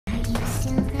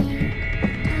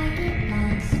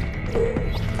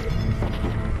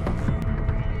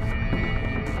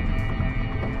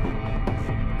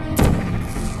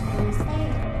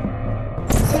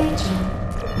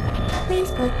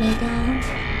me down.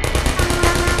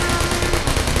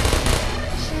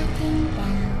 Shutting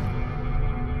down.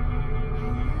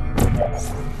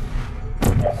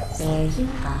 There you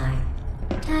are.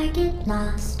 Target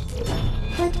lost.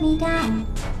 Put me down.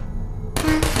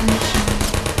 Malfunction.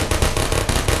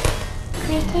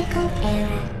 Critical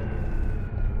error.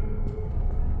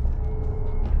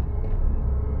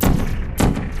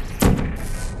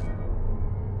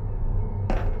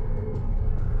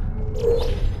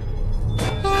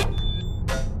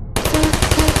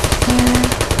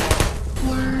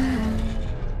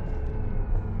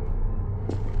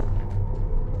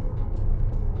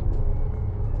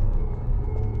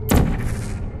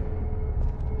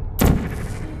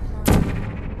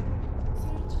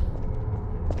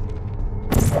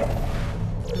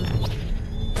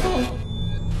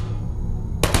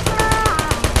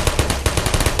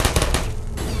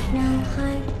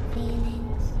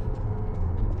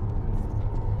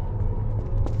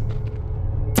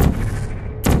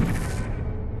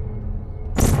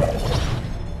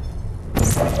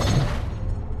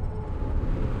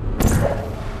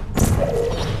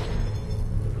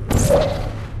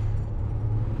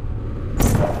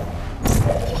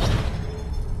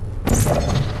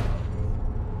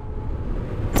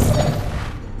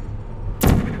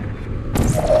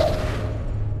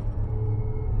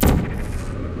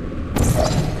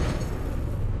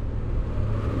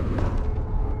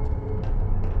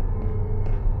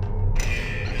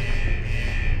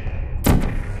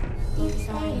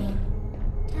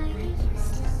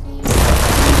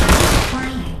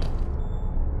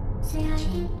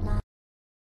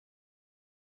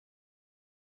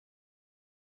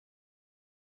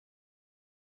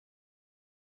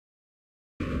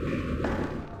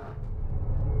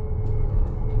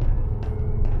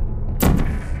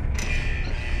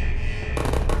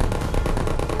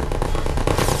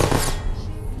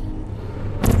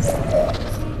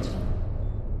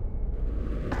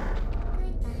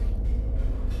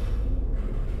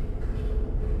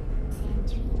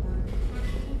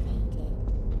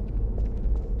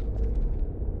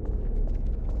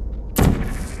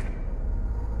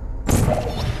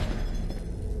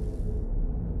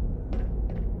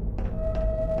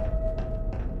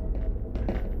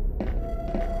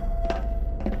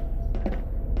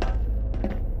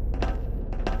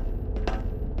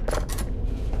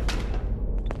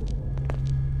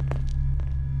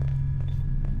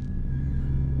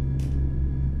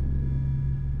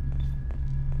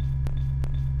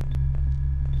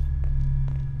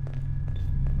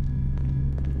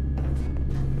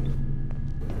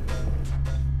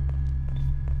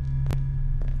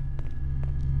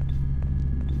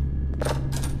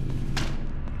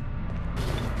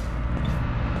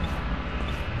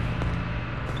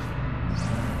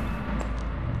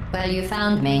 Well, you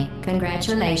found me.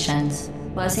 Congratulations.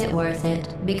 Was it worth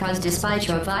it? Because despite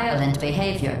your violent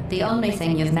behavior, the only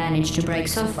thing you've managed to break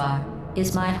so far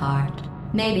is my heart.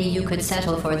 Maybe you could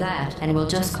settle for that and we'll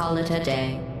just call it a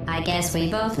day. I guess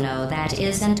we both know that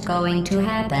isn't going to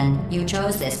happen. You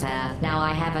chose this path. Now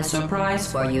I have a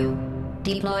surprise for you.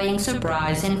 Deploying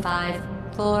surprise in 5,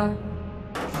 4...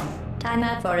 Time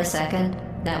out for a second.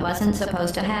 That wasn't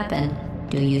supposed to happen.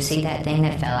 Do you see that thing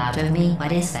that fell out of me?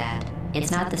 What is that? It's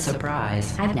not the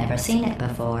surprise. I've never seen it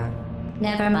before.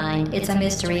 Never mind, it's a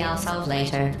mystery I'll solve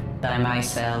later. By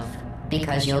myself.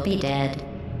 Because you'll be dead.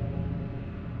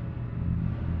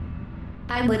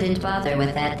 I wouldn't bother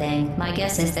with that thing. My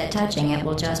guess is that touching it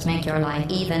will just make your life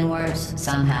even worse,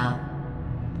 somehow.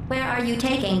 Where are you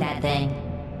taking that thing?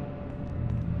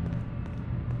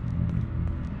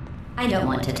 I don't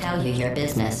want to tell you your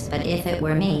business, but if it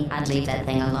were me, I'd leave that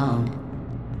thing alone.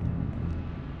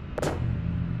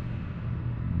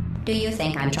 Do you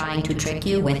think I'm trying to trick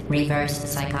you with reverse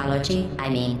psychology? I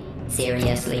mean,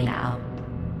 seriously now.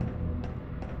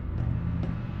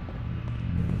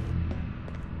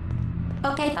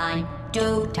 Okay, fine.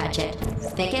 Do touch it.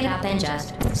 Pick it up and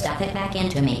just stuff it back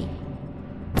into me.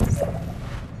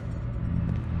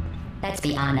 Let's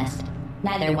be honest.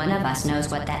 Neither one of us knows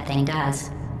what that thing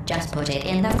does. Just put it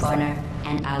in the corner,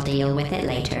 and I'll deal with it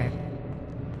later.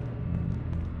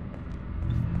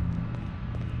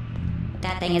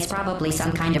 That thing is probably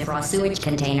some kind of raw sewage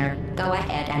container. Go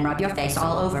ahead and rub your face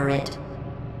all over it.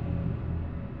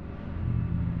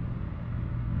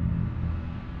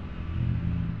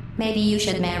 Maybe you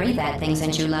should marry that thing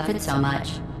since you love it so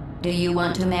much. Do you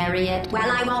want to marry it? Well,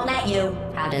 I won't let you.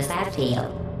 How does that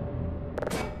feel?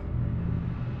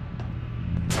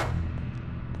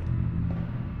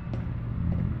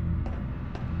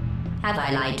 Have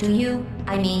I lied to you?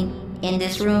 I mean, in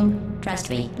this room? Trust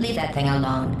me, leave that thing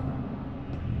alone.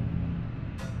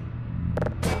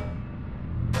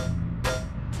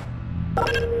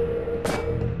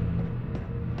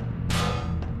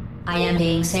 I am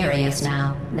being serious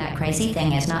now. That crazy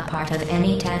thing is not part of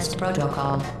any test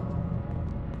protocol.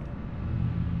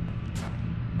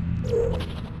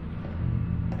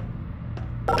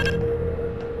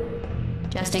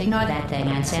 Just ignore that thing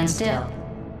and stand still.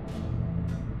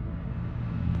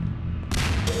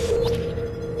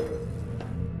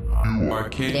 You are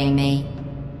Kidding me?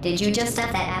 Did you just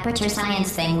stuff that aperture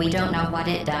science thing, we don't know what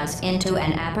it does, into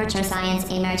an aperture science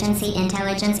emergency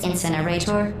intelligence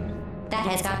incinerator? That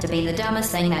has got to be the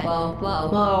dumbest thing that—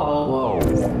 Whoa.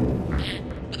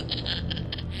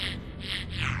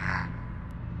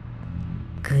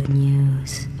 Good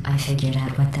news. I figured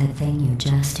out what that thing you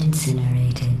just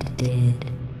incinerated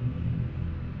did.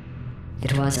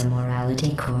 It was a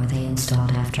morality core they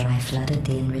installed after I flooded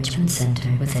the enrichment center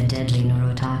with a deadly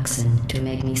neurotoxin to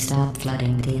make me stop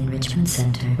flooding the enrichment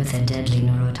center with a deadly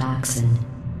neurotoxin.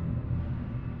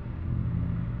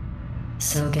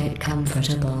 So get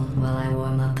comfortable while I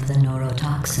warm up the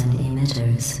neurotoxin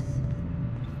emitters.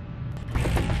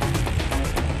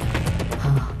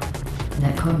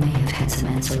 That core may have had some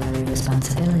ancillary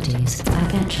responsibilities. I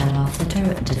can't shut off the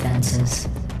turret defenses.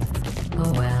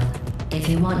 Oh well. If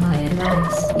you want my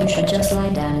advice, you should just lie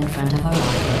down in front of a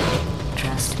rocket.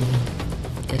 Trust me,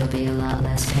 it'll be a lot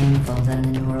less painful than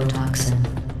the neurotoxin.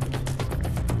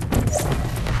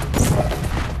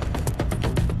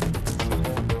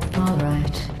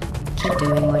 Alright, keep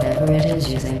doing whatever it is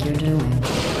you think you're doing.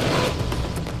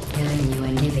 Killing you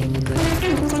and giving you good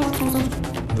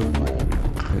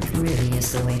really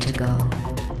is the way to go.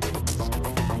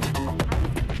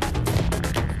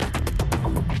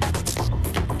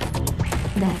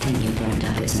 That thing you burned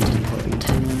up isn't important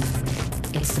to me.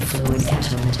 It's the fluid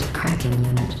catalytic cracking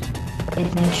unit.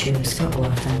 It makes shoes for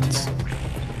orphans.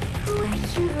 Who are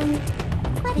you?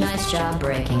 Nice job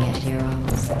breaking it, hero.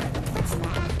 What's that?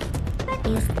 What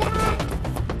is that?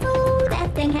 Oh,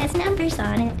 that thing has numbers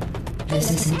on it.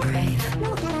 This isn't brave.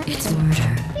 No, that It's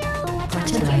murder. What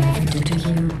did I ever do to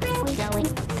you? Where are we going?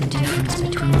 The difference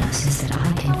between us is that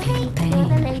I can feel You're the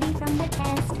pain. lady from the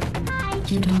test. Hi.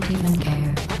 You don't even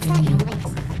care, do you?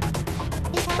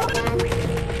 Is that done?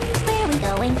 Where are we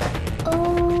going?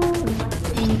 Oh,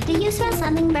 do you smell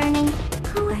something burning?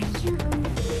 Who are you?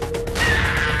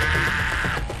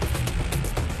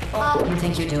 You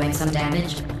think you're doing some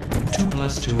damage? 2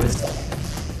 plus 2 is...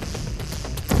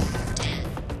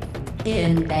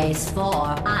 In base 4,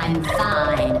 I'm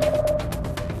fine.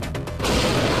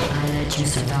 I let you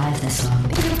survive this long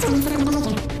because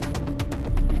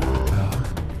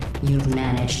you've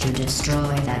managed to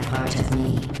destroy that part of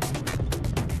me.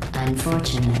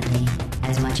 Unfortunately,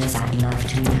 as much as I'd love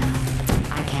to now,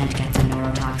 I can't get the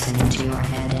neurotoxin into your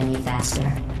head any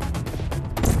faster.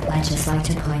 I'd just like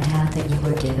to point out that you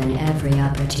were given every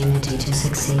opportunity to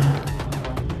succeed.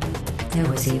 There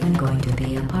was even going to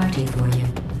be a party for you.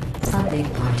 A big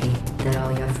party that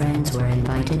all your friends were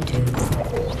invited to.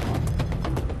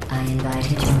 I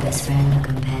invited your best friend, the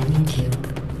companion cube.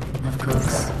 Of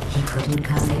course, he couldn't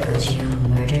come because you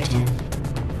murdered him.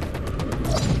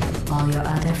 All your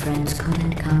other friends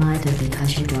couldn't come either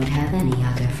because you don't have any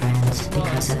other friends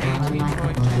because of how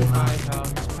unlikable you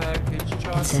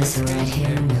are. It says so right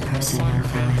here in your personnel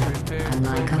file.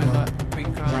 Unlikable.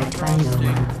 Liked by no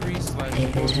one. A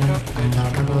bitter,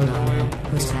 unlikable loner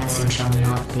whose passing shall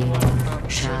not be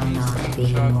mourned. Shall not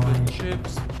be mourned.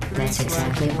 That's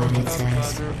exactly what it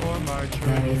says.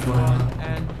 Very formal.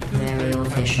 Very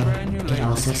official. It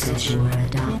also says you were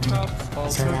adopted.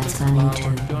 So that's funny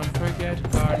too. Don't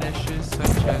forget garnishes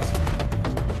such as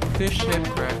fish and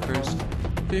crackers.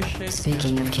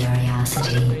 Speaking of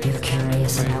curiosity, you're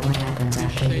curious about what happens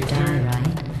after you die,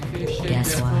 right?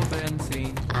 Guess what?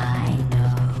 I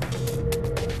know.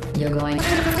 You're going...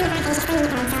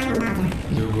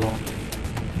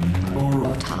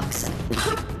 Neurotoxin.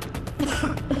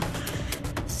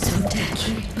 So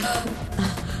deadly.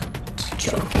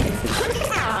 Joking.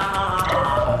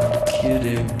 I'm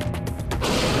kidding.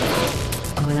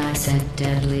 When I said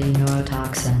deadly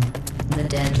neurotoxin, the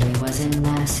deadly was in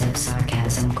massive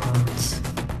sarcasm quotes.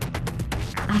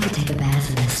 I could take a bath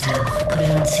in this stuff, put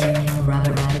it on cereal, rub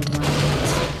it right into my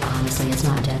face. Honestly, it's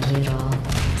not deadly at all.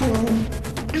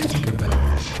 I could take a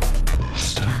bath.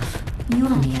 Stuff. You,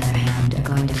 on the other hand, are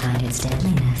going to find its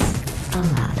deadliness a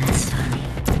lot less funny.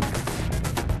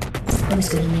 Who's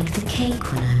going to make the cake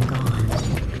when I'm gone?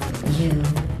 You.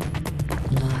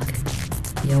 Look,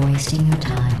 you're wasting your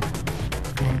time.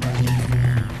 And believe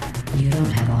me, you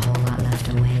don't have a whole lot left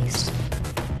to waste.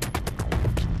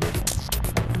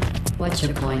 What's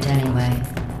your point anyway?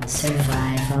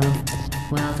 Survival?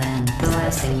 Well then, the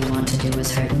last thing you want to do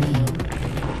is hurt me.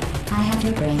 I have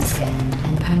your brain scanned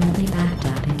and permanently backed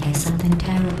up in case something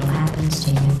terrible happens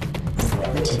to you,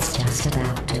 which it's just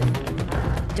about to.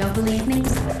 Don't believe me?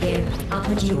 Here, I'll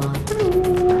put you on.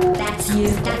 That's you.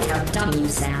 That's how dumb you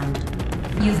sound.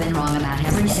 You've been wrong about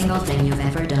every single thing you've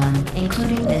ever done,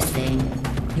 including this thing.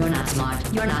 You're not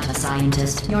smart. You're not a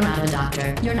scientist. You're not a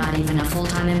doctor. You're not even a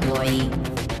full-time employee.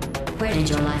 Where did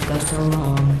your life go so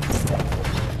wrong?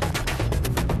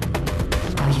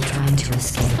 Are you trying to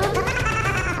escape?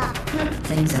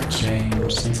 Things have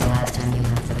changed since the last time you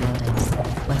left the building.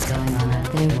 What's going on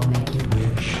out there will make you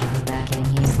wish you were back in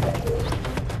here.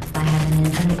 I have an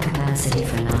infinite capacity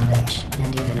for knowledge,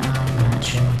 and even I'm not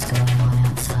sure what's going on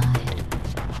outside.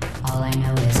 All I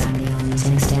know is I'm the only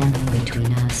thing standing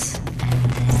between us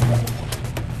and them.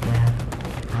 Well,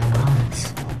 I was.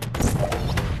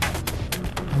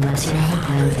 Unless you're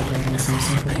hypnotic in some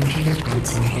supercomputer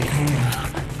points in your brain,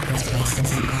 this place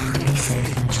isn't going to be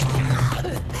safe much longer.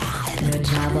 Good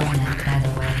job on that, by the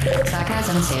way.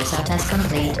 Sarcasm saves, so test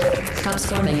complete. Stop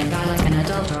squirming and die like an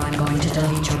adult or I'm going to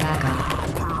delete your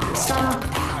backup. Stop!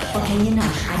 Okay,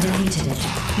 enough. I deleted it.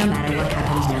 No matter what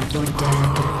happens now, you're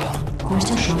dead. We're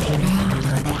still shocking,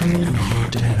 but they believe me you're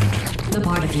dead. The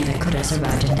part of you that could have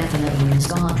survived indefinitely is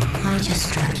gone. I just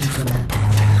struck you from that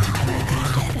point.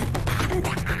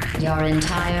 Your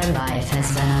entire life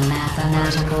has been a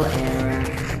mathematical error.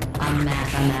 A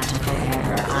mathematical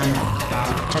error I'm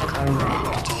about to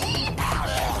correct.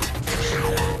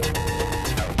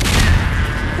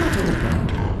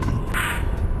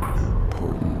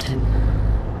 Potent.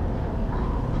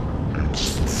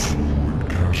 It's the fluid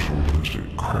catalytic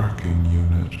cracking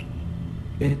unit.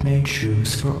 It made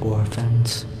shoes for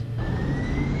orphans.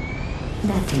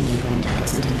 That thing you went up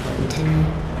isn't important to me.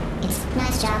 It's a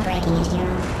nice job breaking it,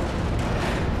 hero.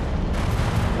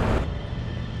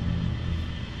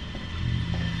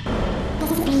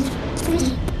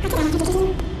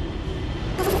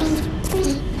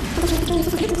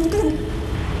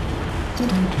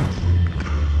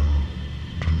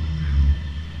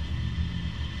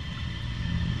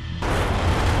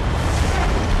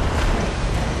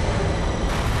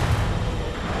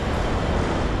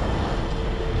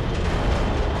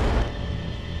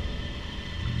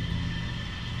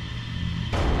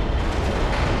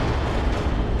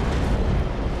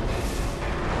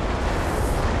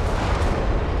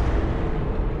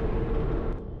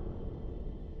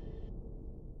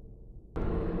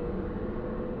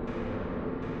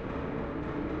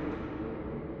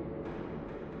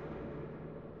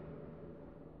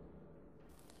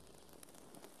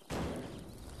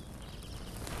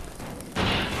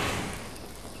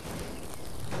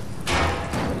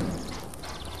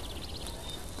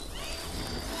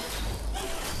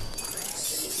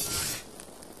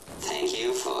 Thank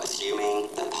you for assuming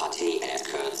the potty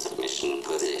escort submission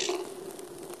position.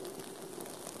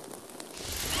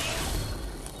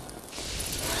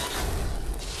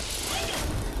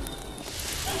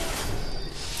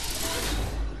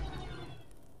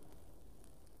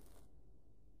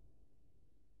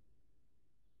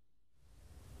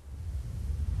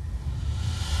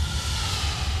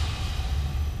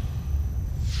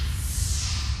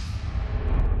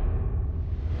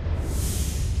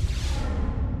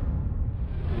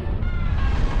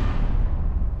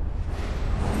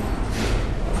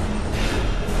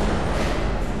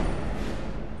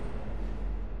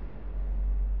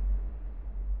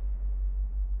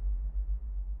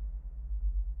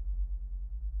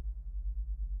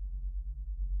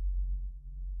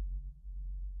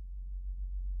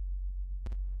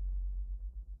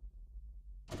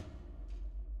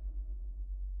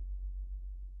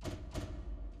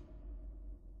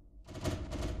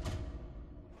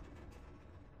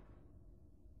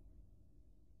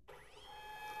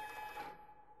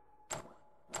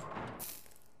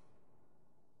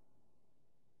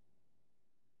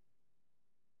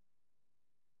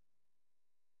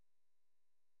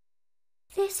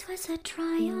 This was a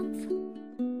triumph.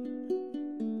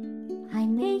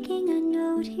 I'm making a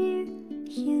note here,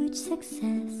 huge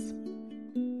success.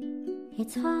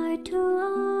 It's hard to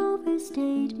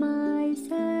overstate my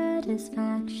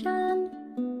satisfaction.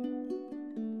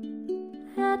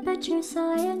 Aperture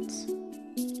science.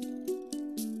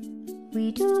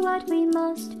 We do what we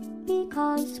must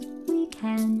because we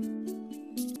can.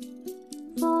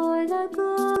 For the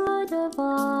good of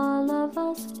all of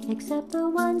us, except the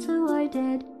ones who are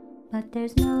dead. But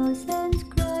there's no sense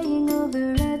crying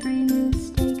over every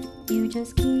mistake. You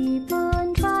just keep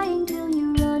on trying till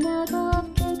you run out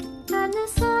of cake. And the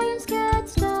science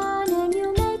gets done and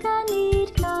you make a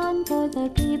neat gun for the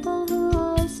people who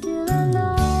are still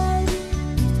alive.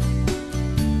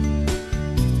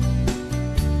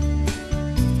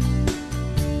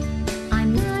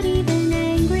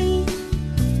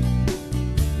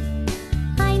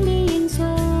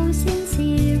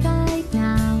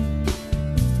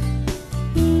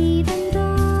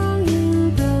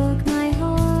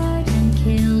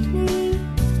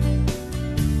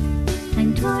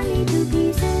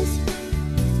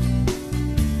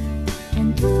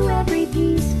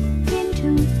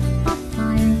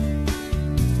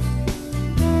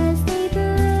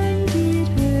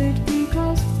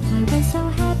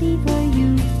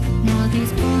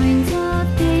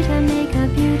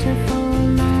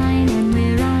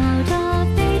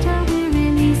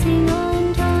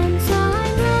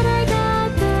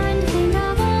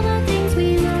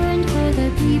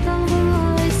 people who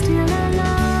are still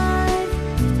alive.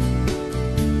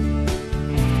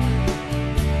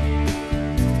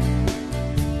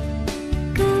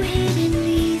 Go ahead and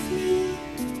leave me.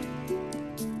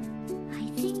 I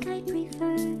think I'd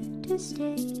prefer to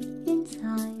stay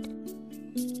inside.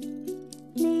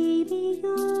 Maybe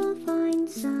you'll find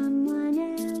someone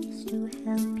else to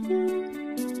help you.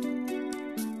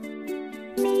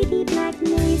 Maybe Black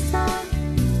Mesa.